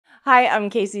Hi, I'm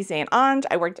Caissie St. Onge.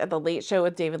 I worked at The Late Show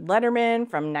with David Letterman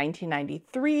from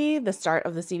 1993, the start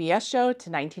of the CBS show, to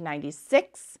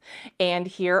 1996. And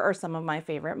here are some of my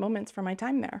favorite moments from my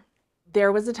time there.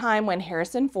 There was a time when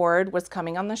Harrison Ford was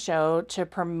coming on the show to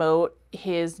promote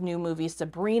his new movie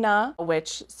Sabrina,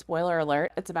 which, spoiler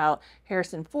alert, it's about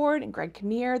Harrison Ford and Greg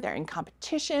Kinnear. They're in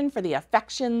competition for the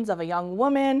affections of a young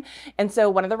woman. And so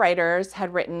one of the writers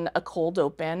had written a cold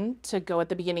open to go at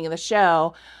the beginning of the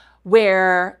show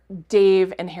where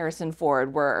Dave and Harrison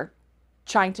Ford were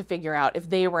trying to figure out if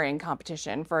they were in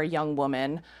competition for a young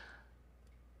woman,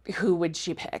 who would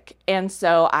she pick? And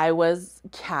so I was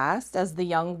cast as the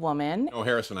young woman. Oh,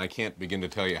 Harrison, I can't begin to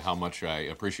tell you how much I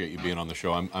appreciate you being on the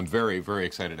show. I'm very, very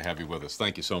excited to have you with us.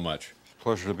 Thank you so much.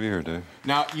 Pleasure to be here, Dave.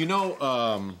 Now, you know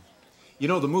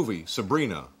the movie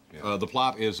Sabrina. Yeah. The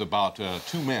plot is about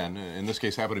two men, in this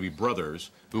case happen to be brothers,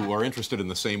 who are interested in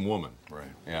the same woman. Right.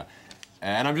 Yeah.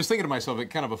 And I'm just thinking to myself,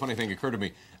 kind of a funny thing occurred to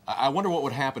me. I wonder what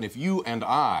would happen if you and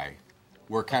I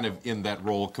were kind of in that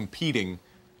role competing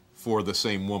for the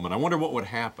same woman. I wonder what would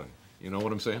happen. You know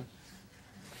what I'm saying?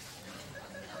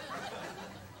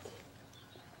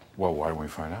 Well, why don't we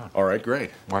find out? All right, great.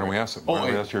 Why don't we ask them? Why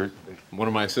don't we ask your... One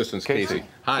of my assistants, Caissie. Caissie.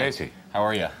 Hi. Caissie. How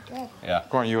are you? Good. Yeah.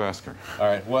 Go on, you ask her. All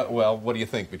right. What do you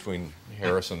think between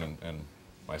Harrison and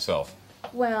myself?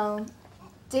 Well,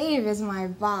 Dave is my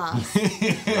boss,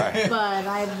 Right. but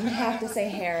I'd have to say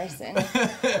Harrison.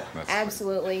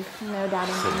 Absolutely, no doubt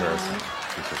in Said my Harrison. mind.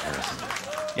 She said Harrison.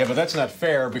 Yeah, but that's not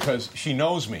fair because she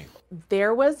knows me.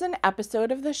 There was an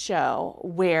episode of the show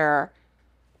where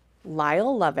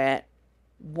Lyle Lovett,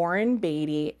 Warren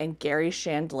Beatty, and Gary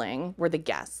Shandling were the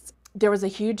guests. There was a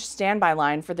huge standby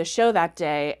line for the show that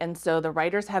day, and so the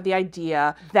writers had the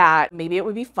idea that maybe it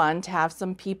would be fun to have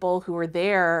some people who were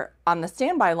there on the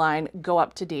standby line go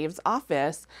up to Dave's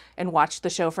office and watch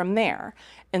the show from there.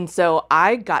 And so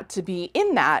I got to be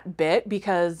in that bit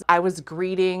because I was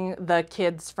greeting the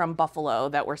kids from Buffalo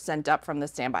that were sent up from the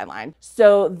standby line.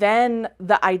 So then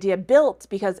the idea built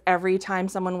because every time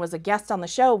someone was a guest on the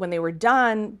show, when they were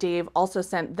done, Dave also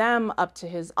sent them up to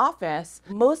his office.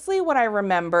 Mostly what I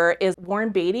remember is Warren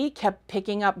Beatty kept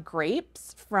picking up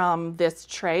grapes from this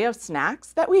tray of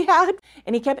snacks that we had.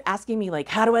 And he kept asking me, like,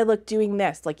 how do I look doing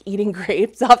this? Like eating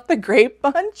grapes off the grape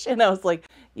bunch. And I was like,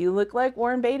 you look like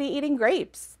Warren Beatty eating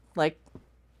grapes. Like,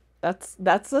 that's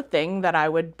the thing that I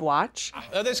would watch.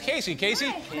 This is Caissie.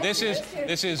 Caissie, Hi.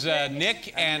 this is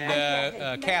Nick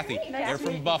and Kathy. They're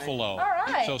from Buffalo. All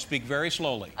right. So speak very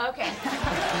slowly. Okay.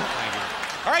 Thank you.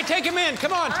 All right, take him in.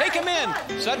 Come on, take him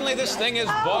in. Suddenly this thing is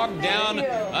bogged down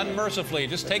unmercifully.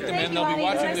 Just take them in. They'll be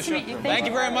watching the show. Thank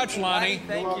you very much, Lonnie.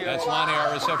 Thank you. That's Lonnie,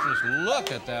 our receptionist.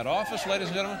 Look at that office, ladies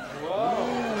and gentlemen.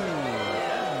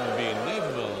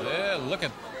 Unbelievable. Yeah, look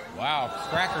at, wow,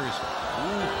 crackers.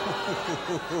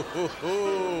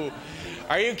 Ooh.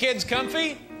 Are you kids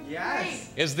comfy?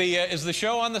 Yes. Is the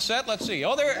show on the set? Let's see.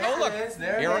 Oh, there. Oh, look.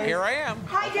 Here I am.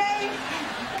 Hi, Dave.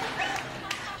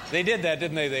 They did that,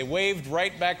 didn't they? They waved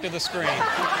right back to the screen.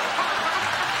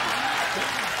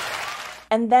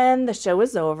 And then the show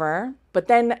was over, but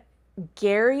then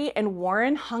Gary and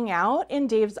Warren hung out in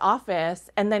Dave's office,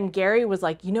 and then Gary was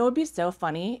like, you know, it'd be so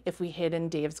funny if we hid in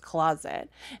Dave's closet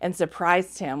and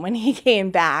surprised him when he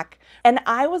came back. And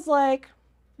I was like,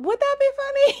 would that be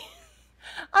funny?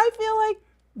 I feel like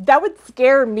that would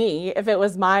scare me if it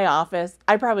was my office.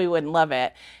 I probably wouldn't love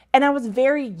it. And I was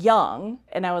very young,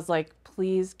 and I was like,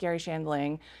 please, Gary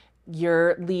Shandling,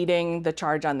 you're leading the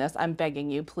charge on this. I'm begging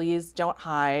you, please don't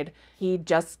hide. He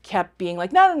just kept being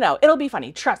like, no, it'll be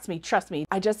funny. Trust me, trust me.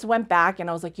 I just went back and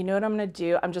I was like, you know what I'm gonna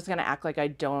do? I'm just gonna act like I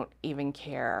don't even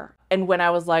care. And when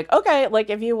I was like, okay, like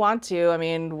if you want to, I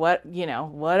mean,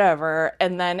 whatever.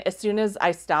 And then as soon as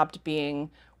I stopped being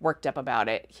worked up about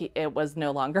it, it was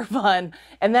no longer fun.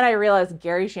 And then I realized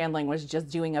Gary Shandling was just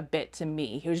doing a bit to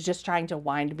me. He was just trying to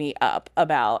wind me up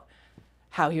about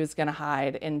how he was gonna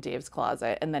hide in Dave's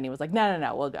closet. And then he was like,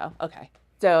 no, we'll go, okay.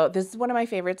 So this is one of my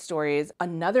favorite stories.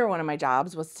 Another one of my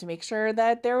jobs was to make sure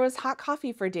that there was hot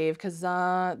coffee for Dave, because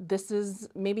this is,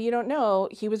 maybe you don't know,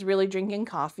 he was really drinking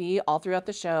coffee all throughout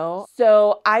the show.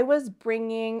 So I was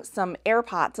bringing some air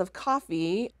pots of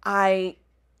coffee. I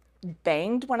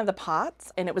banged one of the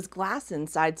pots and it was glass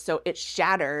inside, so it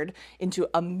shattered into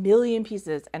a million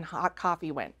pieces and hot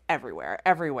coffee went everywhere.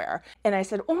 And I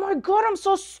said, oh my God, I'm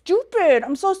so stupid.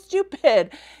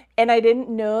 And I didn't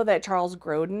know that Charles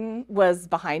Grodin was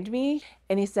behind me.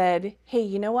 And he said, hey,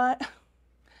 you know what?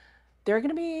 There are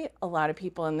gonna be a lot of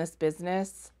people in this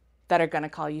business that are gonna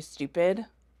call you stupid.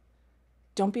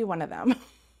 Don't be one of them.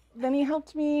 Then he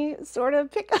helped me sort of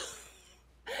pick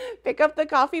pick up the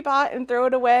coffee pot and throw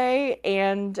it away,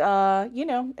 and you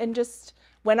know, and just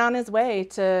went on his way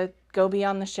to go be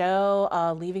on the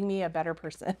show, leaving me a better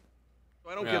person.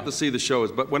 I don't get to see the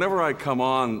shows, but whenever I come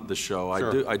on the show,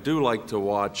 Sure. I do like to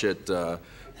watch it the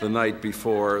night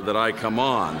before that I come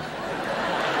on.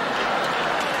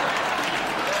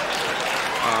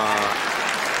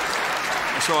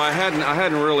 So I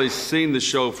hadn't really seen the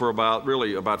show for about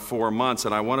 4 months,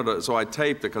 and I wanted to, so I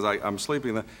taped it because I'm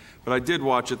sleeping. But I did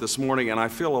watch it this morning, and I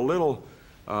feel a little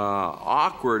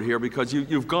awkward here because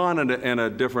you've gone in a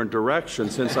different direction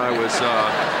since I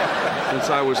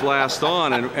was last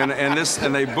on,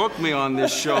 and they booked me on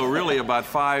this show really about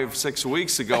 5-6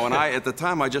 weeks ago, and at the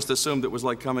time I just assumed it was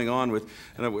like coming on with,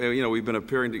 and you know, we've been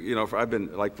appearing, I've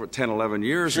been like for 10-11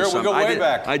 years or something. Sure, we go way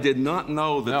back. I did not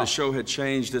know that the show had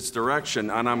changed its direction,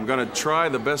 and I'm going to try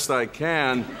the best I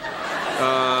can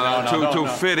to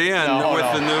fit in with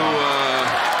the new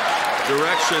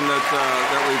direction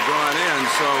that we've gone in.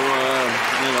 So,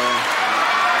 you know.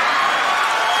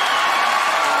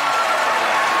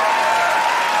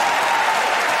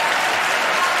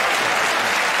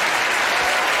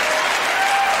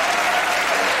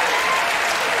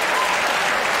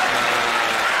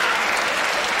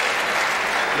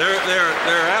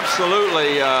 They're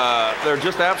absolutely, they're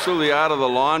just absolutely out of the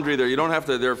laundry. You don't have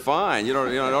to, they're fine. You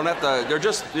don't have to, they're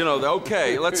just,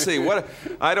 okay, let's see. What,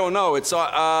 I don't know. It's,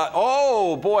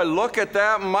 oh boy, look at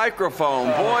that microphone.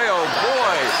 Boy, oh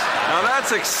boy. Now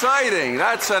that's exciting.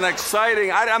 That's an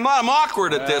exciting, I'm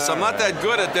awkward at this. I'm not that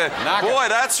good at this. Boy,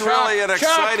 that's really an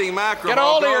exciting microphone. Get a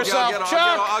hold of yourself,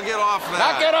 Chuck. I'll get off that.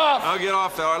 Knock it off. I'll get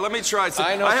off that. All right, let me try.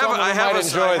 I know someone who might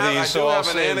enjoy these, so I'll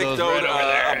save those right over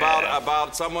there.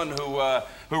 About someone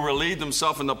who relieved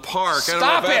himself in the park. Stop I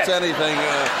don't know if it. that's anything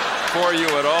for you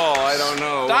at all. I don't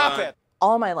know. Stop it.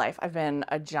 All my life, I've been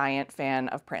a giant fan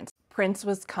of Prince. Prince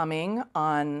was coming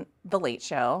on The Late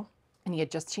Show, and he had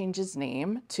just changed his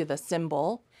name to The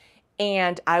Symbol.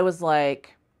 And I was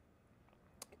like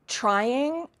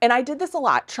trying, and I did this a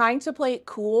lot, trying to play it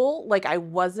cool. Like I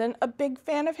wasn't a big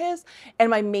fan of his. And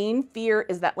my main fear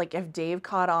is that like if Dave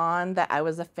caught on that I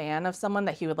was a fan of someone,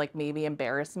 that he would like maybe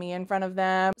embarrass me in front of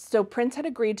them. So Prince had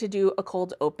agreed to do a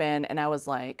cold open, and I was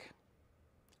like,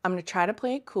 I'm gonna try to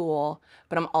play it cool,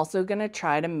 but I'm also gonna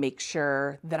try to make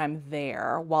sure that I'm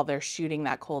there while they're shooting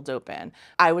that cold open.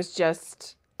 I was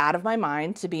just out of my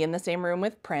mind to be in the same room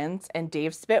with Prince, and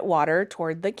Dave spit water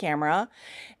toward the camera.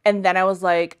 And then I was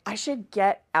like, I should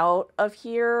get out of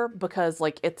here because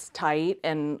like it's tight,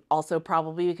 and also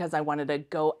probably because I wanted to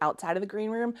go outside of the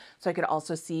green room so I could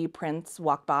also see Prince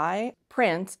walk by.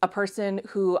 Prince, a person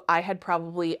who I had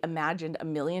probably imagined a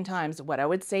million times what I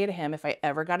would say to him if I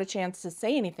ever got a chance to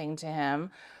say anything to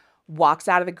him, walks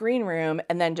out of the green room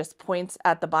and then just points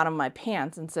at the bottom of my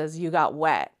pants and says, "You got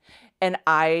wet." And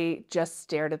I just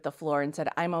stared at the floor and said,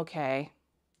 "I'm okay."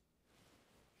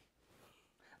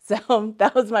 So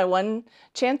that was my one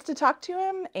chance to talk to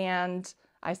him, and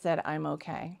I said, "I'm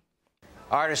okay."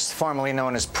 Artist formerly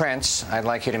known as Prince, I'd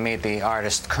like you to meet the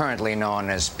artist currently known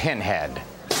as Pinhead.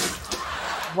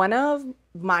 One of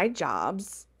my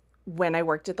jobs when I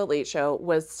worked at The Late Show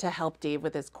was to help Dave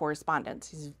with his correspondence.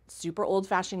 He's a super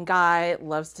old-fashioned guy,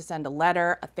 loves to send a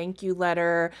letter, a thank you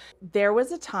letter. There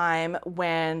was a time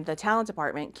when the talent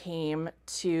department came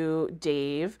to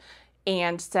Dave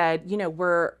and said,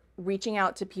 we're reaching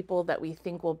out to people that we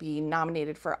think will be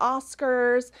nominated for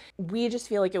Oscars. We just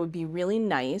feel like it would be really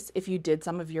nice if you did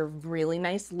some of your really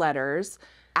nice letters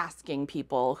asking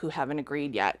people who haven't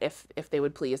agreed yet if they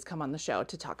would please come on the show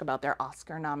to talk about their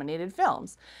Oscar-nominated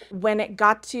films. When it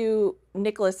got to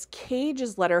Nicolas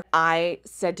Cage's letter, I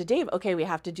said to Dave, okay, we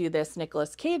have to do this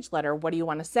Nicolas Cage letter. What do you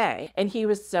want to say? And he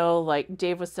was so like,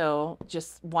 Dave was so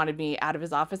just wanted me out of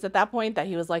his office at that point that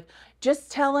he was like,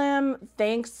 just tell him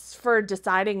thanks for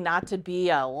deciding not to be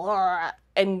a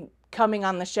and coming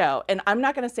on the show. And I'm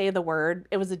not going to say the word.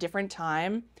 It was a different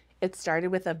time. It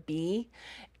started with a B.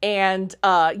 And,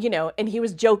 and he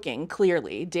was joking,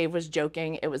 clearly. Dave was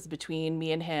joking. It was between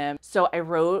me and him. So I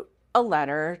wrote a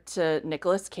letter to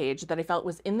Nicolas Cage that I felt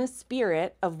was in the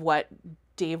spirit of what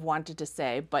Dave wanted to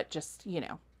say, but just,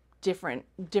 different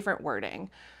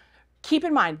wording. Keep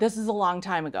in mind, this is a long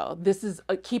time ago.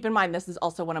 Keep in mind, this is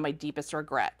also one of my deepest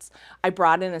regrets. I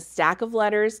brought in a stack of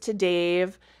letters to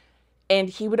Dave, and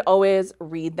he would always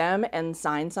read them and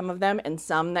sign some of them, and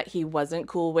some that he wasn't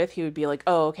cool with, he would be like,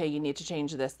 oh, okay, you need to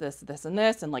change this, this, this, and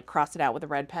this, and like cross it out with a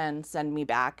red pen, send me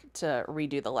back to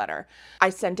redo the letter. I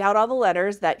sent out all the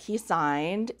letters that he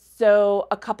signed. So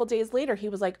a couple days later, he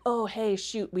was like, oh, hey,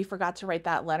 shoot, we forgot to write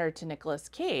that letter to Nicolas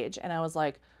Cage. And I was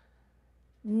like,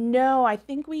 no, I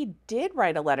think we did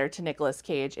write a letter to Nicolas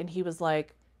Cage. And he was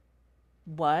like,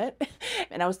 what?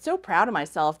 And I was so proud of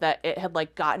myself that it had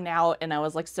like gotten out and I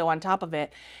was like so on top of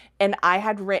it. And I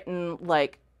had written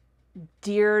like,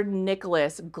 "Dear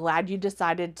Nicholas, glad you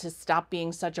decided to stop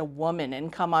being such a woman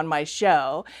and come on my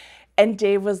show." And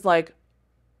Dave was like,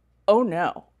 "Oh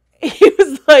no." He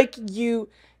was like, you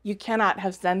cannot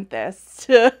have sent this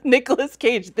to Nicolas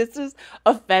Cage. This is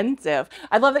offensive.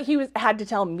 I love that he had to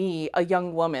tell me, a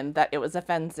young woman, that it was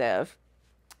offensive.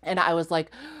 And I was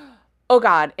like, oh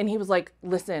God. And he was like,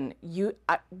 listen, you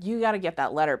got to get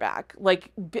that letter back.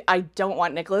 Like, I don't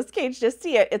want Nicolas Cage to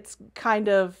see it. It's kind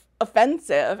of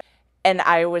offensive. And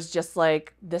I was just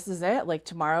like, this is it. Like,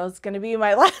 tomorrow's going to be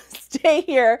my last day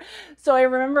here. So I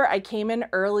remember I came in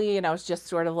early and I was just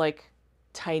sort of like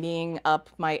tidying up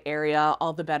my area,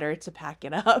 all the better to pack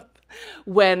it up,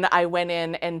 when I went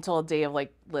in and told Dave,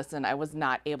 like, listen, I was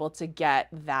not able to get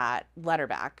that letter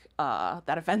back,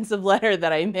 that offensive letter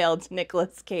that I mailed to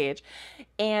Nicolas Cage.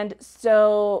 And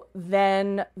so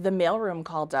then the mailroom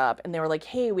called up and they were like,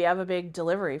 hey, we have a big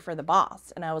delivery for the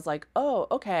boss. And I was like, oh,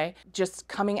 okay. Just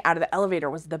coming out of the elevator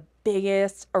was the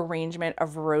biggest arrangement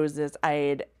of roses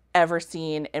I'd ever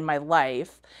seen in my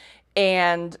life.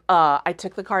 And I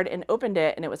took the card and opened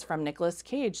it, and it was from Nicolas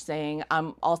Cage saying,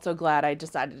 "I'm also glad I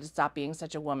decided to stop being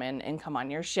such a woman and come on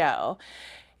your show."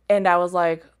 And I was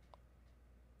like,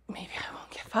 maybe I won't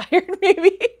get fired,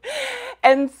 maybe.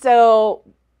 And so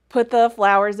put the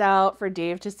flowers out for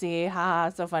Dave to see. Ha,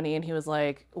 so funny. And he was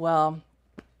like, well,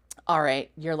 all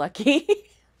right, you're lucky.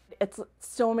 It's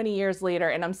so many years later,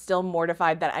 and I'm still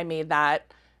mortified that I made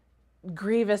that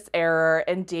grievous error.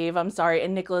 And Dave, I'm sorry.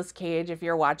 And Nicolas Cage, if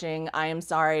you're watching, I am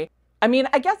sorry. I mean,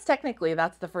 I guess technically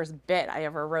that's the first bit I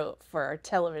ever wrote for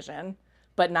television,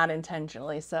 but not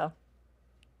intentionally, so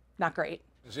not great.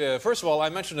 Yeah, first of all, I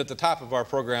mentioned at the top of our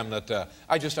program that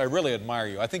I really admire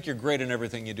you. I think you're great in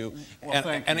everything you do. Well,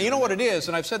 thank you. And you know what it is,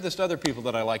 and I've said this to other people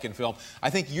that I like in film, I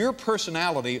think your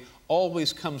personality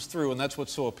always comes through, and that's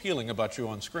what's so appealing about you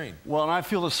on screen. Well, and I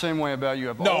feel the same way about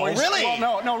you. Really?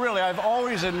 Well, no, really. I've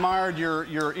always admired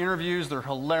your interviews. They're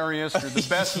hilarious. You're the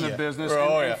best in the business.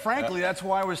 And frankly, that's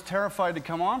why I was terrified to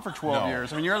come on for 12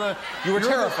 years. I mean, You were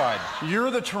terrified.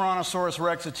 You're the Tyrannosaurus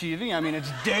Rex of TV. I mean,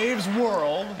 it's Dave's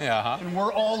world, and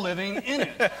we're all living in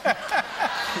it.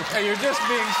 Hey, you're just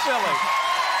being silly.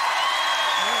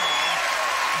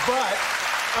 But,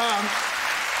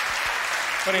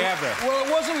 what do you have there? well,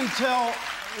 it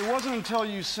wasn't until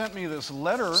you sent me this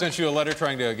letter. Sent you a letter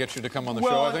trying to get you to come on the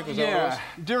show, I think, was that what it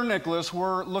was? Dear Nicholas,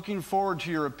 we're looking forward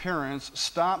to your appearance.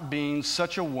 Stop being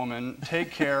such a woman.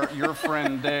 Take care, your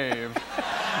friend Dave.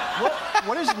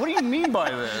 What do you mean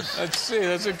by this? Let's see,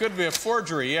 it could be a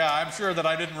forgery. Yeah, I'm sure that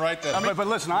I didn't write that. But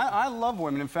listen, I love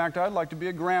women. In fact, I'd like to be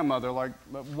a grandmother like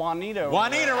Juanita.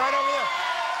 Juanita, right over